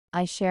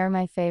I share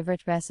my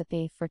favorite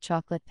recipe for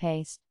chocolate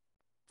paste.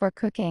 For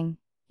cooking,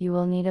 you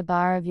will need a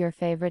bar of your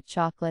favorite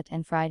chocolate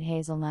and fried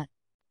hazelnut.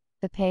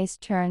 The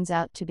paste turns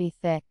out to be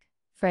thick,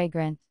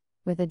 fragrant,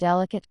 with a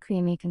delicate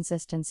creamy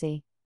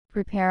consistency.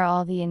 Prepare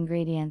all the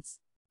ingredients.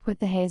 Put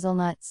the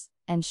hazelnuts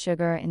and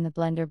sugar in the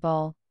blender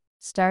bowl.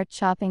 Start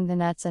chopping the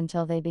nuts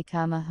until they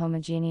become a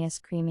homogeneous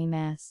creamy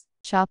mass.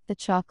 Chop the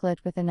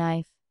chocolate with a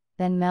knife,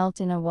 then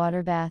melt in a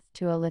water bath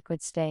to a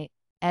liquid state.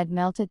 Add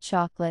melted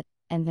chocolate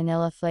and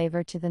vanilla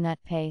flavor to the nut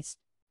paste.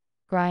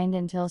 Grind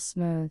until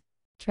smooth.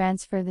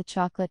 Transfer the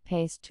chocolate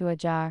paste to a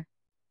jar.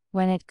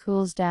 When it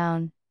cools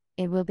down,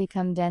 it will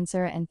become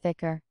denser and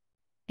thicker.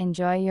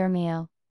 Enjoy your meal.